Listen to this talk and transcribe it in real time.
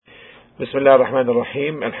بسم الله الرحمن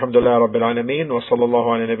الرحيم الحمد لله رب العالمين وصلى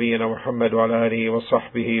الله على نبينا محمد وعلى آله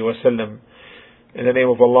وصحبه وسلم. In the name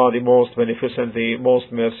of Allah, the most beneficent, the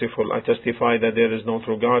most merciful, I testify that there is no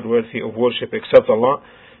true God worthy of worship except Allah,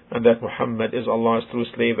 and that Muhammad is Allah's true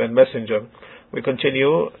slave and messenger. We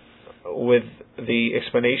continue with the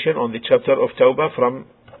explanation on the chapter of Tawbah from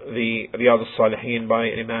the Riyadh al-Salihin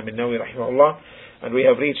by Imam al-Nawawi rahimahullah, and we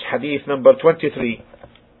have reached hadith number 23.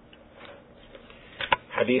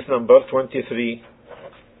 حديث نمبر 23.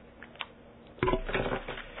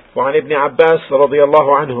 وعن ابن عباس رضي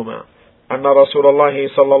الله عنهما أن رسول الله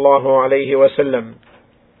صلى الله عليه وسلم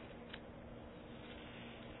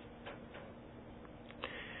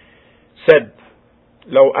said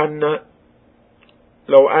لو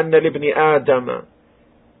أن لابن آدم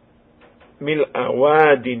ملء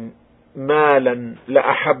واد مالا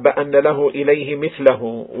لأحب أن له إليه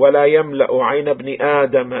مثله ولا يملأ عين ابن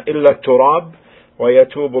آدم إلا التراب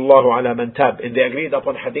وَيَتُوبُ اللَّهُ عَلَى مَنْ تَابَ. In the agreed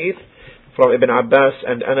upon hadith from Ibn Abbas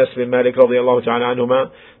and Anas bin Malik radiyallahu ta'ala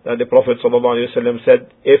anhuma, that the Prophet sallallahu alayhi wa sallam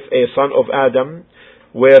said, if a son of Adam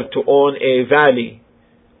were to own a valley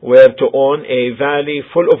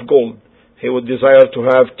full of gold, he would desire to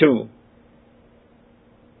have two.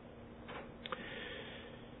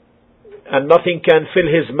 And nothing can fill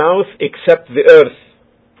his mouth except the earth,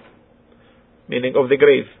 meaning of the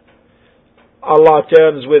grave. Allah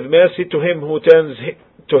turns with mercy to him who turns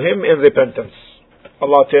to him in repentance.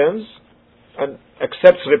 Allah turns and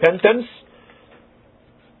accepts repentance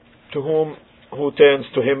to who turns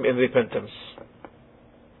to him in repentance.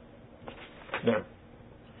 Now,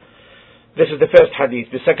 this is the first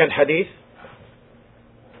hadith. The second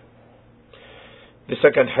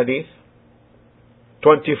hadith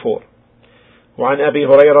 24. وعن أبي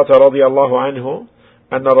هريرة رضي الله عنه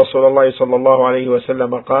أن رسول الله صلى الله عليه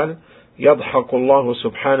وسلم قال يضحك الله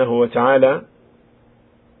سبحانه وتعالى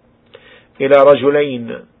إلى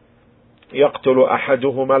رجلين يقتل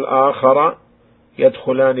أحدهما الآخر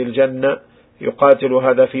يدخلان الجنة يقاتل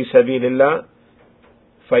هذا في سبيل الله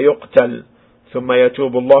فيقتل ثم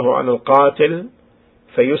يتوب الله على القاتل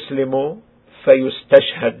فيسلم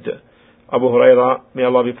فيستشهد. Abu Huraira, may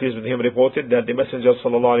Allah be pleased with him, reported that the Messenger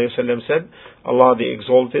sallallahu alayhi wa sallam said, Allah the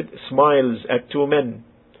Exalted smiles at two men.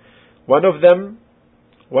 One of them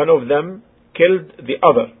killed the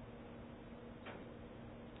other,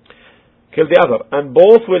 and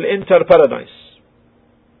both will enter paradise.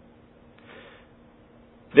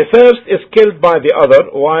 The first is killed by the other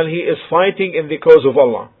while he is fighting in the cause of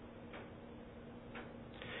Allah.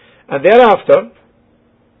 And thereafter,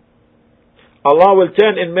 Allah will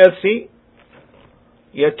turn in mercy,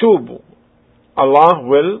 yatubu. Allah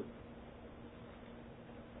will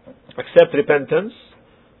accept repentance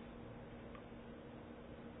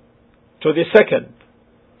to the second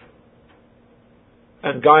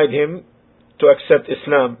and guide him to accept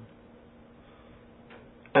Islam,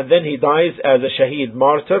 and then he dies as a shaheed,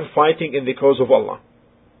 martyr, fighting in the cause of Allah.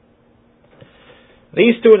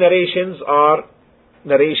 These two narrations are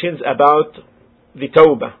narrations about the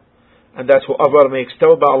tawbah, and that whoever makes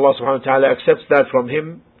tawbah, Allah subhanahu wa ta'ala accepts that from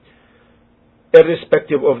him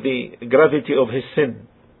irrespective of the gravity of his sin,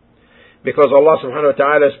 because Allah subhanahu wa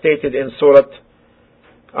ta'ala stated in Surah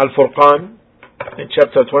Al-Furqan in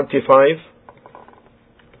chapter 25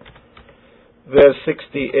 verse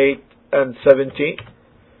 68 and 70,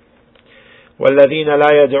 والذين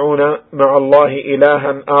لا يدعون مع الله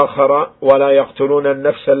إلها آخر ولا يقتلون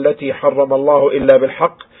النفس التي حرم الله إلا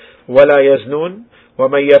بالحق ولا يزنون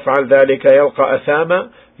ومن يفعل ذلك يلقى أثاما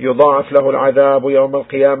يضاعف له العذاب يوم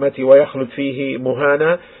القيامة ويخلد فيه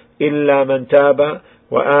مهانا إلا من تاب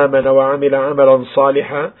وآمن وعمل عملا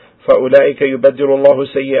صالحا فأولئك يبدل الله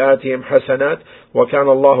سيئاتهم حسنات وكان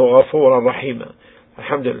الله غفورا رحيما.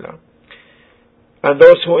 Alhamdulillah. And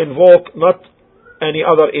those who invoke not any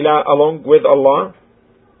other ilah along with Allah,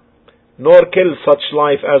 nor kill such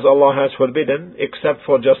life as Allah has forbidden except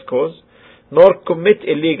for just cause, nor commit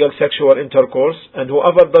illegal sexual intercourse, and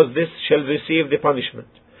whoever does this shall receive the punishment.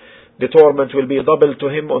 The torment will be doubled to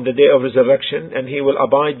him on the day of resurrection, and he will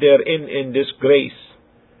abide therein in disgrace.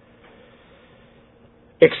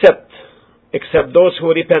 Except those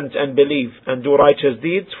who repent and believe and do righteous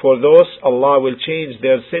deeds, for those Allah will change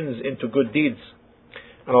their sins into good deeds,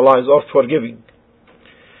 and Allah is oft forgiving.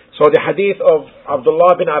 So the hadith of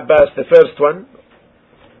Abdullah bin Abbas, the first one,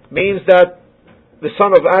 means that the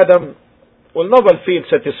son of Adam will never feel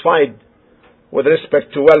satisfied with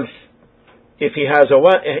respect to wealth. If he has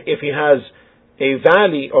a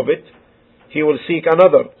valley of it, he will seek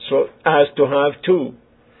another, so as to have two.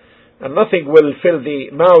 And nothing will fill the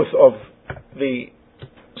mouth of the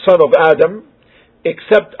son of Adam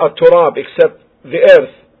except a turab, except the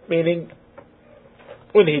earth, meaning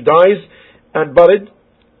when he dies and buried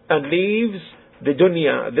and leaves the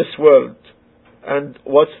dunya, this world, and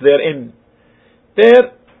what's therein,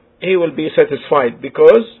 there he will be satisfied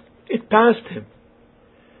because it passed him.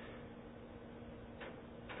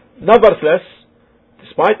 Nevertheless,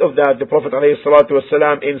 despite of that, the Prophet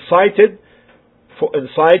ﷺ incited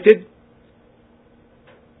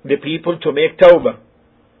the people to make tawbah.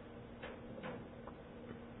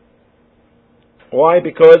 Why?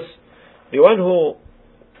 Because the one who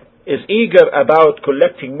is eager about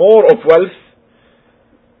collecting more of wealth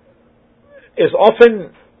is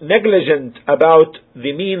often negligent about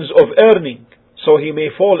the means of earning, so he may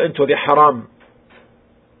fall into the haram.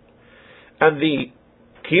 And the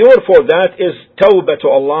cure for that is tawbah to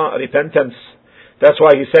Allah, repentance. That's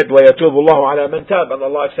why he said, وَيَتُوبُ اللَّهُ عَلَى مَنْ تَابَ, and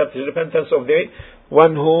Allah accepts the repentance of the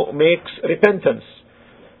one who makes repentance.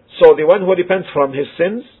 So the one who repents from his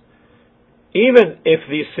sins, even if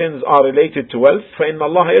these sins are related to wealth, فَإِنَّ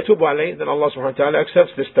اللَّهَ يَتُوبُ عَلَيْهِ, then Allah subhanahu wa ta'ala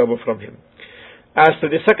accepts this tawbah from him. As to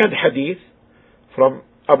the second hadith from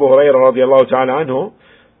Abu Hurairah radiallahu ta'ala anhu,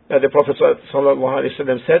 the Prophet sallallahu alayhi wa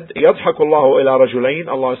sallam said, يَضْحَكُ اللَّهُ إِلَى رَجُلَيْنِ,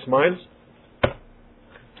 Allah smiles,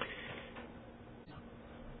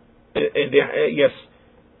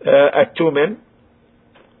 at two men,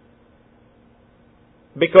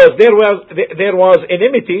 because there was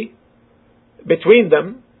enmity between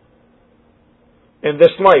them in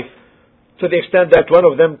this life, to the extent that one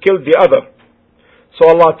of them killed the other. So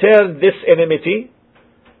Allah turned this enmity,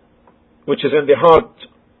 which is in the heart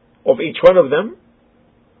of each one of them,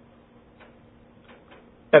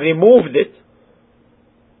 and removed it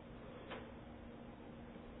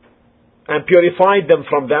and purified them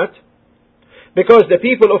from that, because the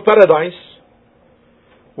people of paradise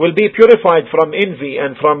will be purified from envy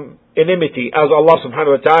and from enmity, as Allah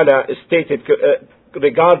subhanahu wa ta'ala stated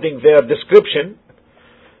regarding their description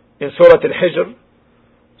in Surah Al-Hijr,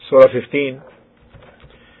 Surah 15,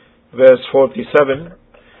 verse 47,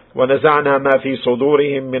 وَنَزَعْنَا مَا فِي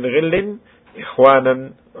صُدُورِهِمْ مِنْ غِلٍّ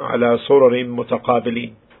إِخْوَانًا عَلَى سُرُرٍ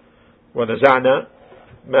مُتَقَابِلِينَ وَنَزَعْنَا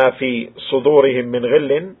مَا فِي صُدُورِهِمْ مِنْ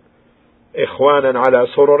غِلٍّ إِخْوَانًا عَلَى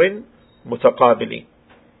سُرُرٍ مُتَقَابِلِينَ,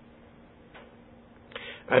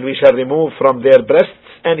 and we shall remove from their breasts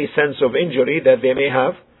any sense of injury that they may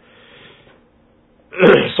have,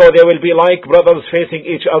 so they will be like brothers facing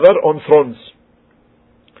each other on thrones.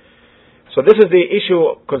 So this is the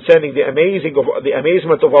issue concerning the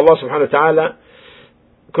amazement of Allah subhanahu wa ta'ala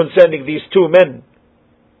concerning these two men,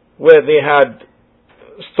 where they had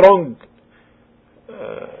strong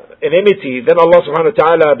enmity. Then Allah subhanahu wa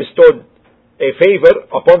ta'ala bestowed a favor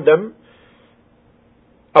upon them,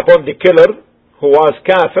 upon the killer who was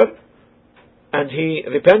kafir, and he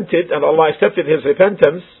repented, and Allah accepted his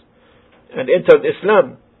repentance and entered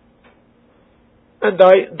Islam and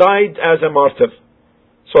died as a martyr.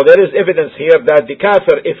 So there is evidence here that the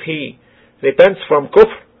kafir, if he repents from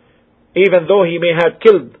kufr, even though he may have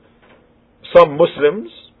killed some Muslims,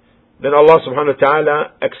 then Allah subhanahu wa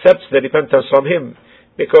ta'ala accepts the repentance from him,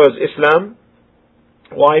 because Islam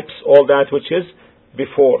wipes all that which is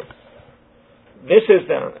before. This is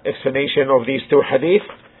the explanation of these two hadith,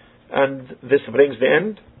 and this brings the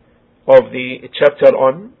end of the chapter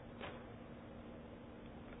on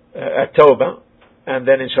at-Tawbah. And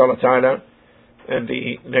then inshallah ta'ala in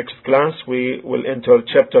the next class we will enter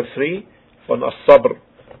chapter 3 on as-sabr,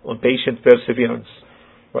 on patient perseverance.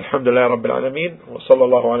 Walhamdulillah Rabbil Alameen, wa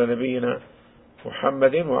sallallahu ala nabiyyina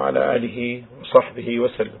Muhammadin wa ala alihi wa sahbihi wa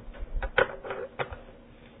sallam.